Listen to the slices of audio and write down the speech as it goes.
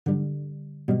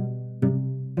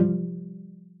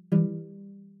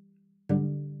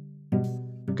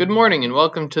Good morning and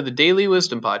welcome to the Daily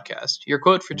Wisdom Podcast. Your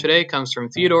quote for today comes from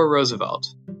Theodore Roosevelt.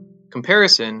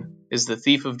 Comparison is the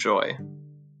thief of joy.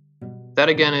 That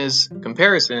again is,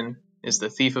 comparison is the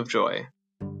thief of joy.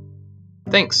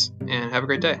 Thanks, and have a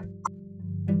great day.